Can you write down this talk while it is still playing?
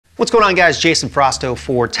What's going on, guys? Jason Frausto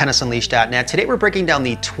for TennisUnleashed.net. Today we're breaking down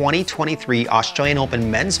the 2023 Australian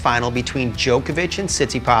Open men's final between Djokovic and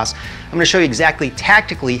Tsitsipas. I'm going to show you exactly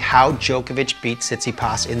tactically how Djokovic beat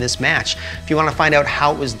Tsitsipas in this match. If you want to find out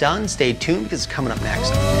how it was done, stay tuned because it's coming up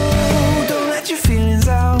next. Don't let your feelings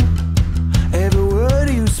out. Every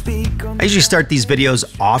word you speak. I usually start these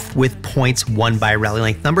videos off with points won by rally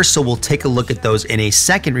length numbers, so we'll take a look at those in a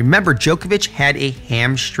second. Remember, Djokovic had a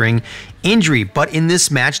hamstring injury, but in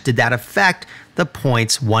this match, did that affect the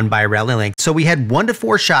points won by rally length? So we had 1 to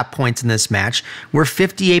 4 shot points in this match, where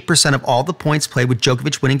 58% of all the points played, with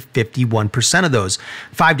Djokovic winning 51% of those.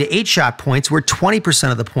 5 to 8 shot points were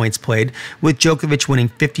 20% of the points played, with Djokovic winning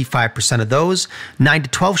 55% of those. 9 to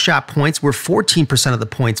 12 shot points were 14% of the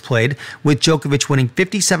points played, with Djokovic winning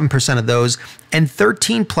 57% of those. And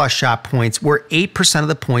 13 plus shot points were 8% of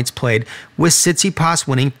the points played, with Tsitsipas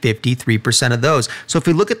winning 53% of those. So if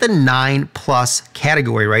we look at the 9 plus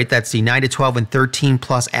category, right, that's the 9 to 12 and 13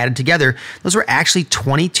 plus added together, those were actually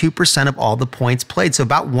 22% of all the points played. So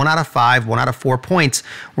about 1 out of 5, 1 out of 4 points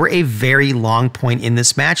were a very long point in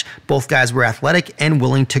this match. Both guys were athletic and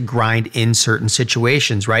willing to grind in certain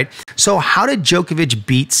situations, right? So how did Djokovic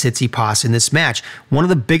beat Tsitsipas in this match? One of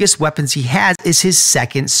the biggest weapons he has is his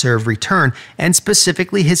second serve return, and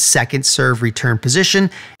specifically his second serve return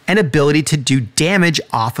position and ability to do damage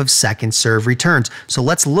off of second serve returns. So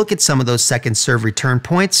let's look at some of those second serve return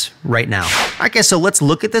points right now. Okay, so let's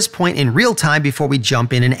look at this point in real time before we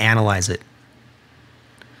jump in and analyze it.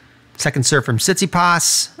 Second serve from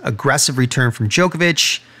Tsitsipas, aggressive return from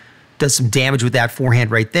Djokovic, does some damage with that forehand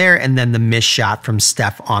right there, and then the missed shot from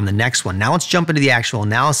Steph on the next one. Now let's jump into the actual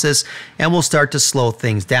analysis, and we'll start to slow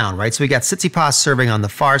things down, right? So we got Tsitsipas serving on the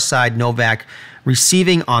far side, Novak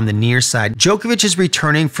receiving on the near side. Djokovic is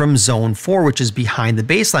returning from zone 4, which is behind the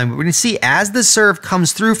baseline. We're going to see as the serve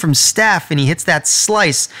comes through from Steph and he hits that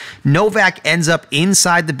slice, Novak ends up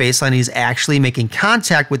inside the baseline. He's actually making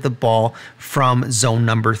contact with the ball from zone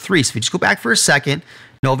number 3. So if we just go back for a second,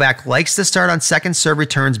 Novak likes to start on second serve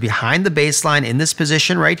returns behind the baseline in this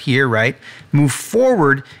position right here, right? Move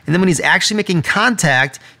forward, and then when he's actually making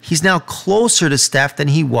contact, he's now closer to Steph than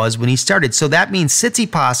he was when he started. So that means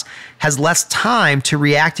Tsitsipas has less time to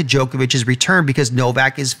react to Djokovic's return because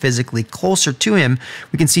Novak is physically closer to him.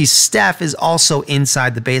 We can see Steph is also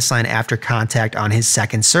inside the baseline after contact on his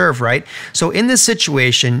second serve, right? So in this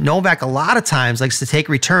situation, Novak a lot of times likes to take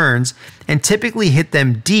returns and typically hit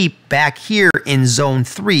them deep back here in zone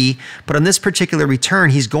 3, but on this particular return,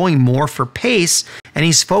 he's going more for pace, and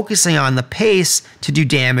he's focusing on the pace to do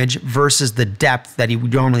damage versus the depth that he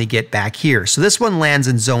would normally get back here. So this one lands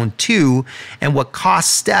in zone 2, and what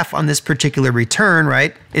costs Steph on this particular return,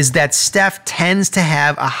 right, is that Steph tends to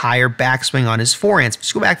have a higher backswing on his forehands.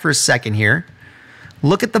 Let's go back for a second here.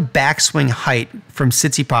 Look at the backswing height from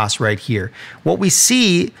Tsitsipas right here. What we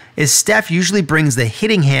see is Steph usually brings the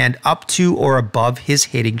hitting hand up to or above his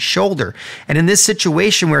hitting shoulder. And in this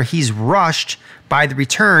situation where he's rushed by the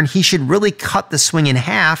return, he should really cut the swing in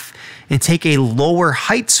half and take a lower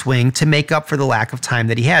height swing to make up for the lack of time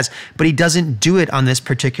that he has. But he doesn't do it on this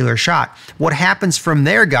particular shot. What happens from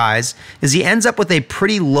there, guys, is he ends up with a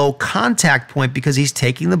pretty low contact point because he's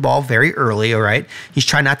taking the ball very early, all right? He's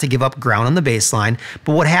trying not to give up ground on the baseline.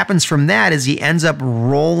 But what happens from that is he ends up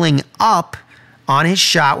rolling up on his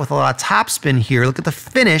shot with a lot of topspin here. Look at the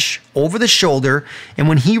finish over the shoulder. And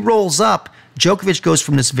when he rolls up, Djokovic goes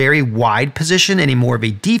from this very wide position and a more of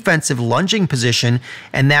a defensive lunging position,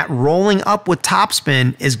 and that rolling up with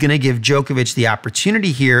topspin is going to give Djokovic the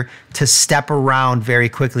opportunity here to step around very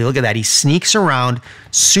quickly. Look at that. He sneaks around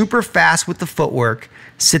super fast with the footwork.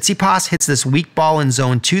 Tsitsipas hits this weak ball in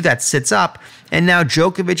zone 2 that sits up, and now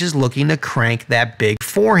Djokovic is looking to crank that big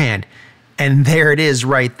forehand. And there it is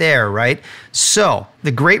right there, right? So the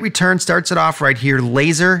great return starts it off right here.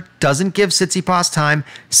 Laser doesn't give Tsitsipas time.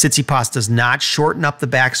 Tsitsipas does not shorten up the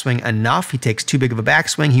backswing enough. He takes too big of a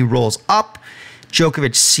backswing. He rolls up.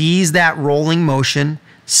 Djokovic sees that rolling motion,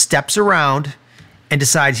 steps around, and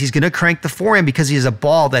decides he's going to crank the forehand because he has a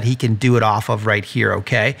ball that he can do it off of right here,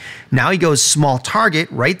 okay? Now he goes small target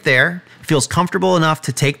right there. Feels comfortable enough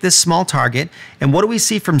to take this small target. And what do we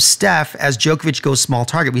see from Steph as Djokovic goes small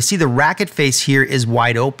target? We see the racket face here is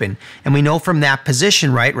wide open. And we know from that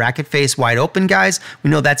position, right, racket face wide open, guys,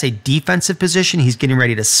 we know that's a defensive position. He's getting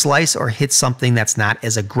ready to slice or hit something that's not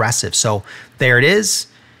as aggressive. So there it is.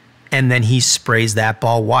 And then he sprays that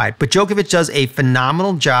ball wide. But Djokovic does a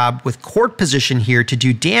phenomenal job with court position here to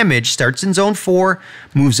do damage. Starts in zone 4,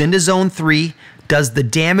 moves into zone 3, does the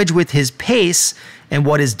damage with his pace. And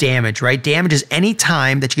what is damage, right? Damage is any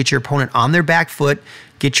time that you get your opponent on their back foot,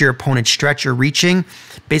 get your opponent stretch or reaching.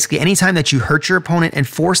 Basically, any time that you hurt your opponent and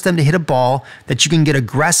force them to hit a ball that you can get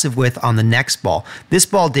aggressive with on the next ball. This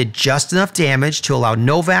ball did just enough damage to allow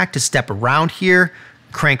Novak to step around here,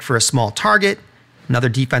 crank for a small target, another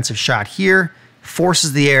defensive shot here,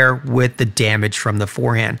 forces the air with the damage from the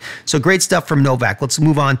forehand. So great stuff from Novak. Let's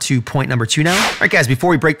move on to point number 2 now. All right, guys, before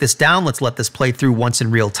we break this down, let's let this play through once in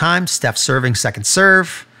real time. Steph serving, second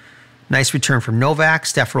serve. Nice return from Novak.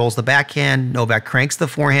 Steph rolls the backhand. Novak cranks the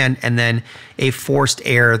forehand, and then a forced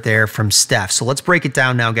error there from Steph. So let's break it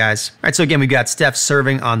down now, guys. All right, so again, we've got Steph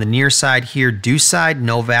serving on the near side here, deuce side.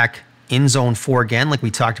 Novak in zone 4 again, like we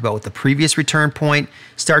talked about with the previous return point.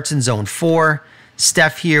 Starts in zone 4.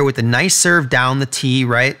 Steph here with a nice serve down the tee,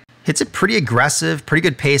 right? Hits it pretty aggressive, pretty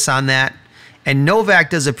good pace on that. And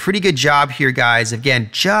Novak does a pretty good job here, guys. Again,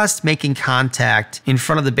 just making contact in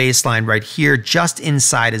front of the baseline right here, just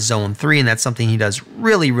inside of zone 3. And that's something he does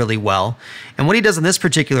really, really well. And what he does in this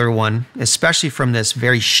particular one, especially from this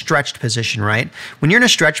very stretched position, right? When you're in a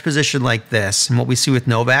stretched position like this, and what we see with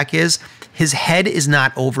Novak is his head is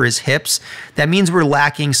not over his hips. That means we're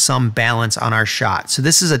lacking some balance on our shot. So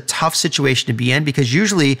this is a tough situation to be in, because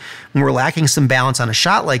usually when we're lacking some balance on a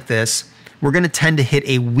shot like this, we're going to tend to hit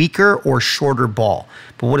a weaker or shorter ball.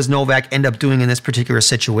 But what does Novak end up doing in this particular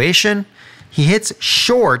situation? He hits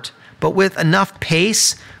short, but with enough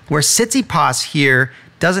pace where Tsitsipas here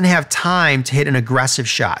doesn't have time to hit an aggressive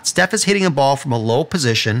shot. Steph is hitting a ball from a low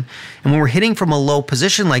position, and when we're hitting from a low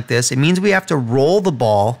position like this, it means we have to roll the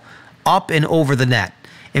ball up and over the net.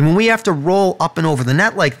 And when we have to roll up and over the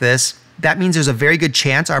net like this, that means there's a very good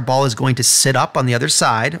chance our ball is going to sit up on the other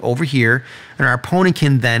side over here, and our opponent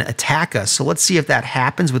can then attack us. So let's see if that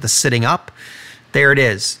happens with a sitting up. There it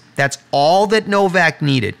is. That's all that Novak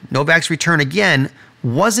needed. Novak's return again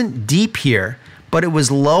wasn't deep here, but it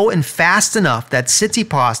was low and fast enough that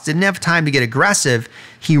Tsitsipas didn't have time to get aggressive.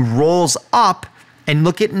 He rolls up, and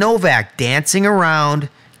look at Novak dancing around,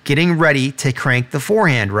 getting ready to crank the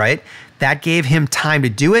forehand, right? That gave him time to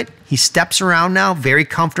do it. He steps around now, very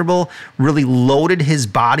comfortable, really loaded his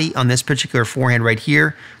body on this particular forehand right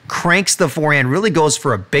here, cranks the forehand, really goes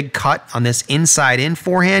for a big cut on this inside in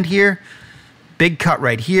forehand here. Big cut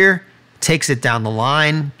right here, takes it down the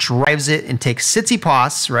line, drives it, and takes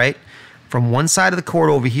Tsitsipas, right, from one side of the court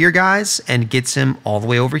over here, guys, and gets him all the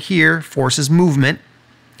way over here, forces movement.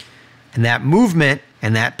 And that movement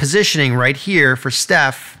and that positioning right here for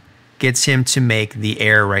Steph gets him to make the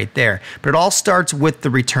error right there. But it all starts with the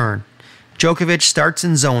return. Djokovic starts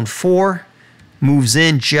in zone 4, moves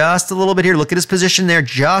in just a little bit here. Look at his position there,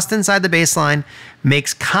 just inside the baseline,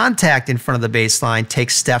 makes contact in front of the baseline,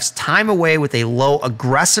 takes Steph's time away with a low,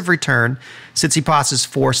 aggressive return. Tsitsipas is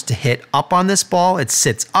forced to hit up on this ball. It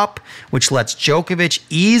sits up, which lets Djokovic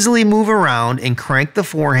easily move around and crank the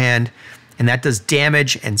forehand, and that does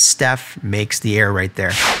damage, and Steph makes the error right there.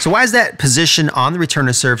 So why is that position on the return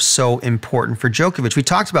to serve so important for Djokovic? We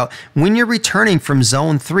talked about when you're returning from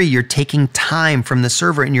zone 3, you're taking time from the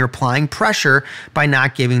server and you're applying pressure by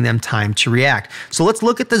not giving them time to react. So let's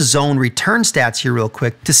look at the zone return stats here real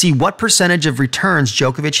quick to see what percentage of returns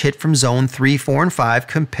Djokovic hit from zone 3, 4, and 5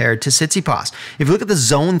 compared to Tsitsipas. If you look at the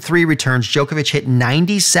zone 3 returns, Djokovic hit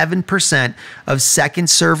 97% of second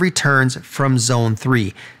serve returns from zone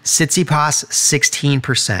 3. Tsitsipas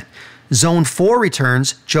 16%. Zone 4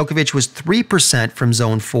 returns, Djokovic was 3% from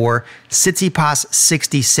zone 4, Tsitsipas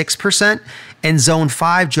 66%, and zone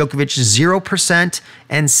 5, Djokovic 0%,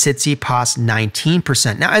 and Tsitsipas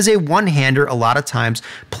 19%. Now, as a one-hander, a lot of times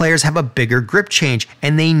players have a bigger grip change,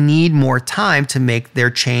 and they need more time to make their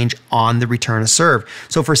change on the return of serve.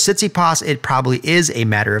 So for Tsitsipas, it probably is a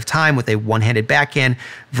matter of time with a one-handed backhand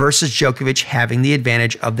versus Djokovic having the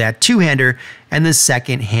advantage of that two-hander and the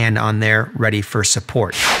second hand on there ready for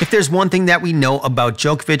support. If there's one thing that we know about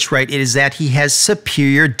Djokovic, right, it is that he has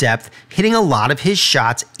superior depth, hitting a lot of his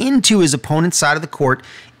shots into his opponent's side of the court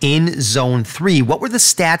in zone 3. What were the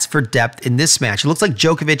stats for depth in this match? It looks like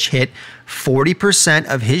Djokovic hit 40%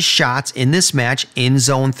 of his shots in this match in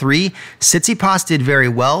zone 3. Tsitsipas did very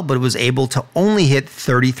well, but was able to only hit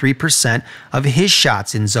 33% of his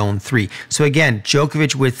shots in zone 3. So again,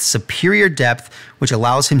 Djokovic with superior depth, which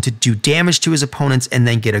allows him to do damage to his opponents and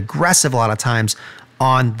then get aggressive a lot of times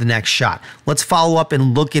on the next shot. Let's follow up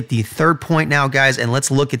and look at the third point now, guys, and let's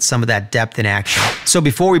look at some of that depth in action. So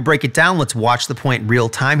before we break it down, let's watch the point in real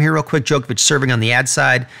time here real quick. Djokovic serving on the ad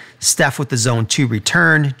side, Steph with the zone 2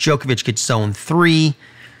 return, Djokovic gets zone 3,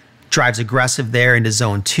 drives aggressive there into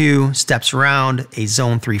zone 2, steps around, a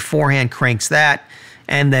zone 3 forehand, cranks that,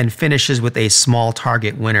 and then finishes with a small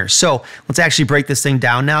target winner. So let's actually break this thing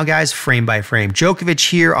down now, guys, frame by frame. Djokovic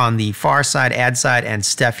here on the far side, ad side, and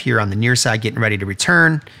Steph here on the near side getting ready to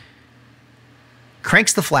return.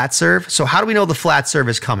 Cranks the flat serve. So how do we know the flat serve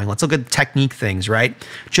is coming? Let's look at technique things, right?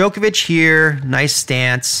 Djokovic here, nice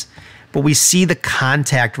stance, but we see the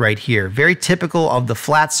contact right here. Very typical of the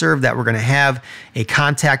flat serve that we're going to have a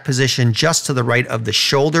contact position just to the right of the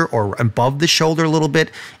shoulder or above the shoulder a little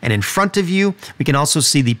bit and in front of you. We can also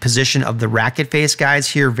see the position of the racket face, guys,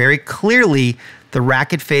 here very clearly. The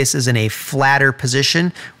racket face is in a flatter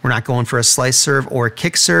position. We're not going for a slice serve or a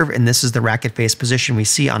kick serve, and this is the racket face position we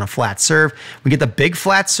see on a flat serve. We get the big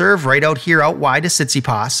flat serve right out here, out wide to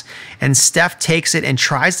Tsitsipas, and Steph takes it and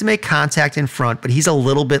tries to make contact in front, but he's a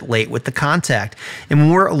little bit late with the contact. And when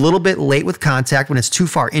we're a little bit late with contact, when it's too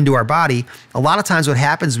far into our body, a lot of times what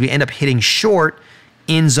happens is we end up hitting short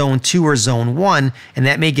in zone 2 or zone 1, and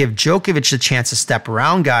that may give Djokovic the chance to step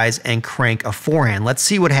around, guys, and crank a forehand. Let's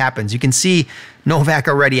see what happens. You can see Novak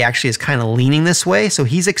already actually is kind of leaning this way, so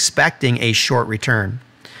he's expecting a short return.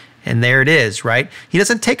 And there it is, right? He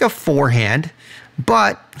doesn't take a forehand,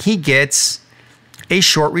 but he gets a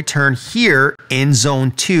short return here in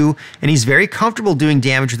zone 2, and he's very comfortable doing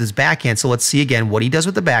damage with his backhand. So let's see again what he does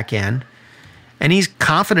with the backhand. And he's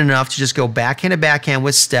confident enough to just go backhand to backhand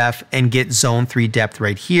with Steph and get zone 3 depth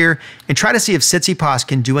right here and try to see if Tsitsipas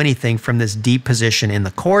can do anything from this deep position in the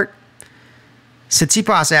court.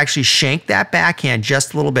 Tsitsipas actually shanked that backhand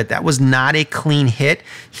just a little bit. That was not a clean hit.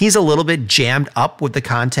 He's a little bit jammed up with the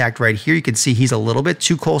contact right here. You can see he's a little bit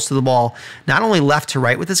too close to the ball, not only left to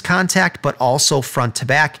right with his contact, but also front to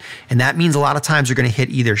back. And that means a lot of times you're going to hit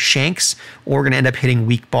either shanks or we're going to end up hitting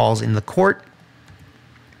weak balls in the court.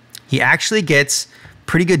 He actually gets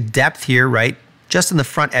pretty good depth here, right? Just in the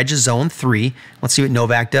front edge of zone 3. Let's see what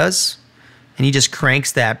Novak does. And he just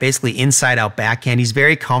cranks that basically inside out backhand. He's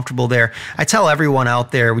very comfortable there. I tell everyone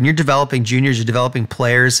out there, when you're developing juniors, you're developing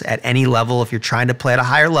players at any level, if you're trying to play at a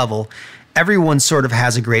higher level, everyone sort of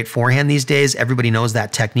has a great forehand these days. Everybody knows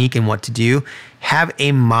that technique and what to do. Have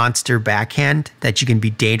a monster backhand that you can be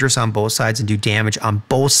dangerous on both sides and do damage on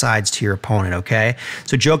both sides to your opponent, okay?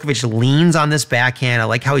 So Djokovic leans on this backhand. I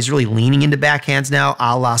like how he's really leaning into backhands now,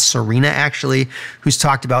 a la Serena, actually, who's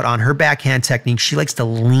talked about on her backhand technique. She likes to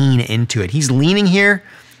lean into it. He's leaning here.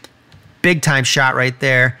 Big time shot right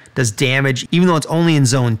there. Does damage. Even though it's only in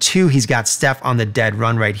zone 2, he's got Steph on the dead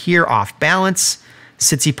run right here, off balance.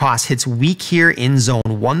 Tsitsipas hits weak here in zone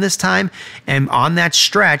 1 this time, and on that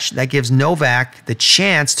stretch, that gives Novak the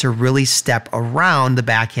chance to really step around the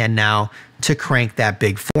backhand now to crank that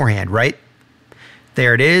big forehand, right?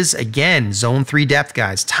 There it is. Again, zone 3 depth,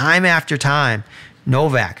 guys. Time after time,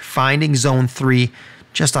 Novak finding zone 3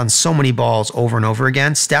 just on so many balls over and over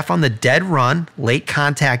again. Steph on the dead run, late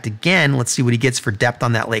contact again. Let's see what he gets for depth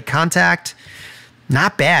on that late contact.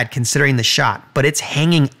 Not bad considering the shot, but it's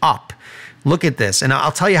hanging up. Look at this, and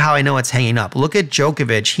I'll tell you how I know it's hanging up. Look at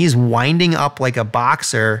Djokovic. He's winding up like a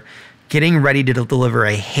boxer, getting ready to deliver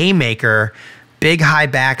a haymaker, big high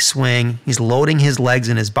backswing. He's loading his legs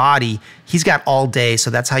and his body. He's got all day, so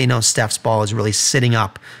that's how you know Steph's ball is really sitting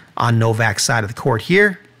up on Novak's side of the court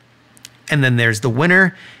here. And then there's the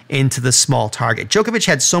winner into the small target. Djokovic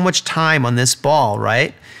had so much time on this ball,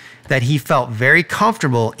 right, that he felt very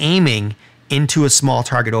comfortable aiming into a small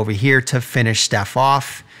target over here to finish Steph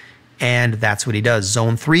off. And that's what he does.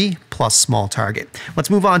 Zone 3 plus small target. Let's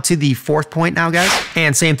move on to the 4th point now, guys.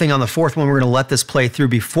 And same thing on the 4th one. We're going to let this play through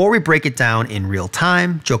before we break it down in real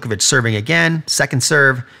time. Djokovic serving again. Second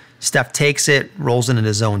serve. Steph takes it, rolls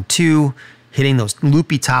into zone 2, hitting those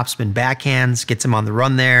loopy topspin backhands, gets him on the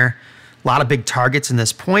run there. A lot of big targets in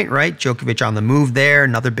this point, right? Djokovic on the move there.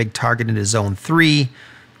 Another big target into zone 3.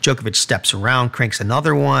 Djokovic steps around, cranks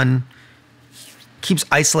another one. Keeps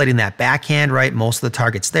isolating that backhand, right? Most of the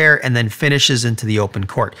targets there, and then finishes into the open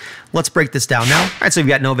court. Let's break this down now. All right, so we've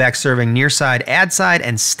got Novak serving near side, ad side,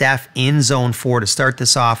 and Steph in zone 4 to start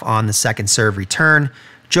this off on the second serve return.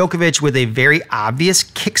 Djokovic with a very obvious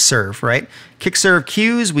kick serve, right? Kick serve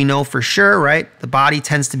cues, we know for sure, right? The body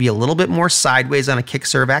tends to be a little bit more sideways on a kick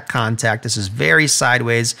serve at contact. This is very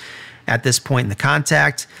sideways at this point in the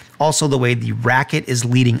contact. Also, the way the racket is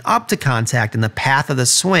leading up to contact and the path of the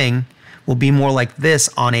swing will be more like this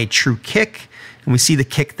on a true kick. And we see the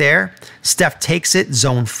kick there. Steph takes it,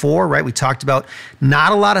 zone 4, right? We talked about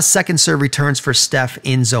not a lot of second serve returns for Steph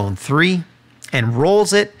in zone 3, and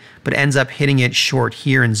rolls it, but ends up hitting it short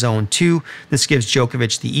here in zone 2. This gives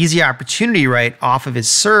Djokovic the easy opportunity, right, off of his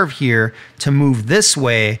serve here to move this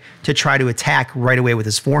way to try to attack right away with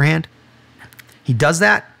his forehand. He does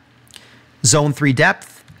that, Zone 3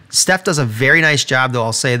 depth. Steph does a very nice job, though,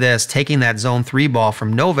 I'll say this, taking that zone 3 ball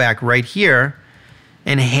from Novak right here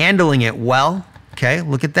and handling it well. Okay,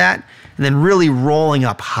 look at that. And then really rolling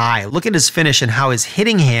up high. Look at his finish and how his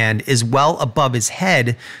hitting hand is well above his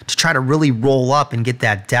head to try to really roll up and get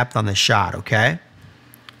that depth on the shot, okay?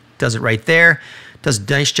 Does it right there. Does a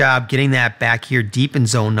nice job getting that back here deep in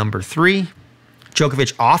zone number 3.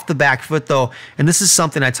 Djokovic off the back foot, though, and this is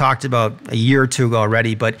something I talked about a year or two ago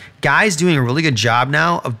already, but guys doing a really good job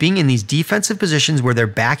now of being in these defensive positions where they're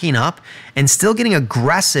backing up and still getting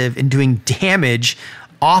aggressive and doing damage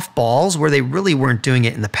off balls where they really weren't doing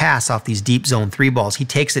it in the past off these deep zone 3 balls. He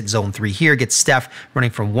takes it zone 3 here, gets Steph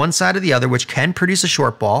running from one side to the other, which can produce a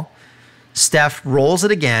short ball. Steph rolls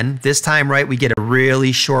it again. This time, right, we get a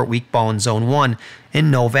really short weak ball in zone 1,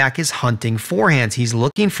 and Novak is hunting forehands. He's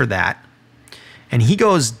looking for that. And he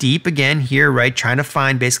goes deep again here, right, trying to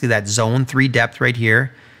find basically that zone 3 depth right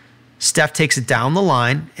here. Steph takes it down the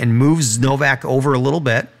line and moves Novak over a little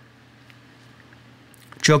bit.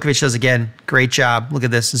 Djokovic does, again, great job. Look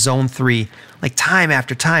at this, zone 3. Like time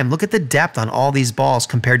after time, look at the depth on all these balls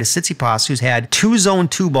compared to Tsitsipas, who's had 2 zone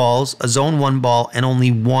 2 balls, a zone 1 ball, and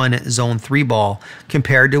only 1 zone 3 ball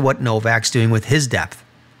compared to what Novak's doing with his depth.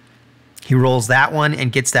 He rolls that one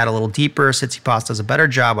and gets that a little deeper. Tsitsipas does a better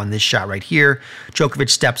job on this shot right here.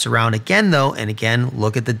 Djokovic steps around again, though, and again,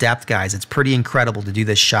 look at the depth, guys. It's pretty incredible to do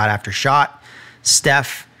this shot after shot.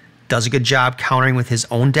 Steph does a good job countering with his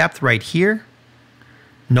own depth right here.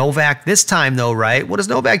 Novak this time, though, right? What does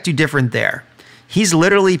Novak do different there? He's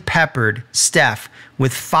literally peppered Steph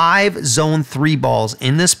with 5 zone 3 balls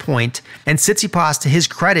in this point, and Tsitsipas, to his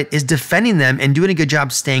credit, is defending them and doing a good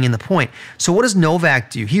job staying in the point. So what does Novak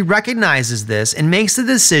do? He recognizes this and makes the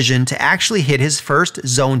decision to actually hit his first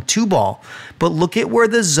zone 2 ball. But look at where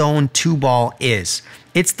the zone 2 ball is.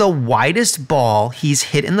 It's the widest ball he's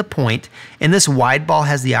hit in the point, and this wide ball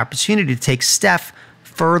has the opportunity to take Steph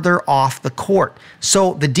further off the court.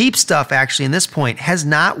 So the deep stuff actually in this point has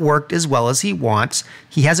not worked as well as he wants.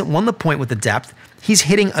 He hasn't won the point with the depth. He's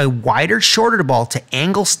hitting a wider, shorter ball to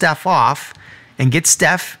angle Steph off and get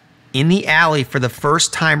Steph in the alley for the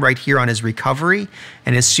first time right here on his recovery.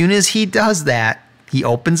 And as soon as he does that, he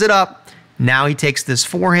opens it up. Now he takes this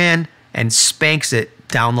forehand and spanks it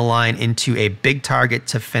down the line into a big target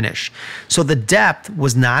to finish. So the depth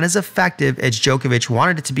was not as effective as Djokovic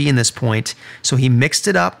wanted it to be in this point. So he mixed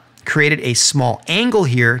it up, created a small angle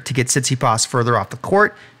here to get Tsitsipas further off the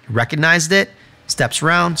court. He recognized it, steps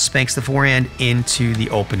around, spanks the forehand into the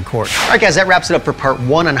open court. All right, guys, that wraps it up for part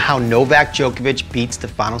 1 on how Novak Djokovic beat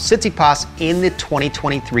Stefanos Tsitsipas in the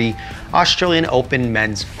 2023 Australian Open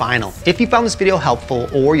Men's Final. If you found this video helpful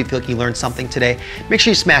or you feel like you learned something today, make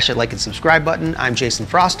sure you smash that like and subscribe button. I'm Jason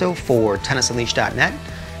Frausto for tennisunleashed.net.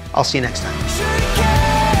 I'll see you next time.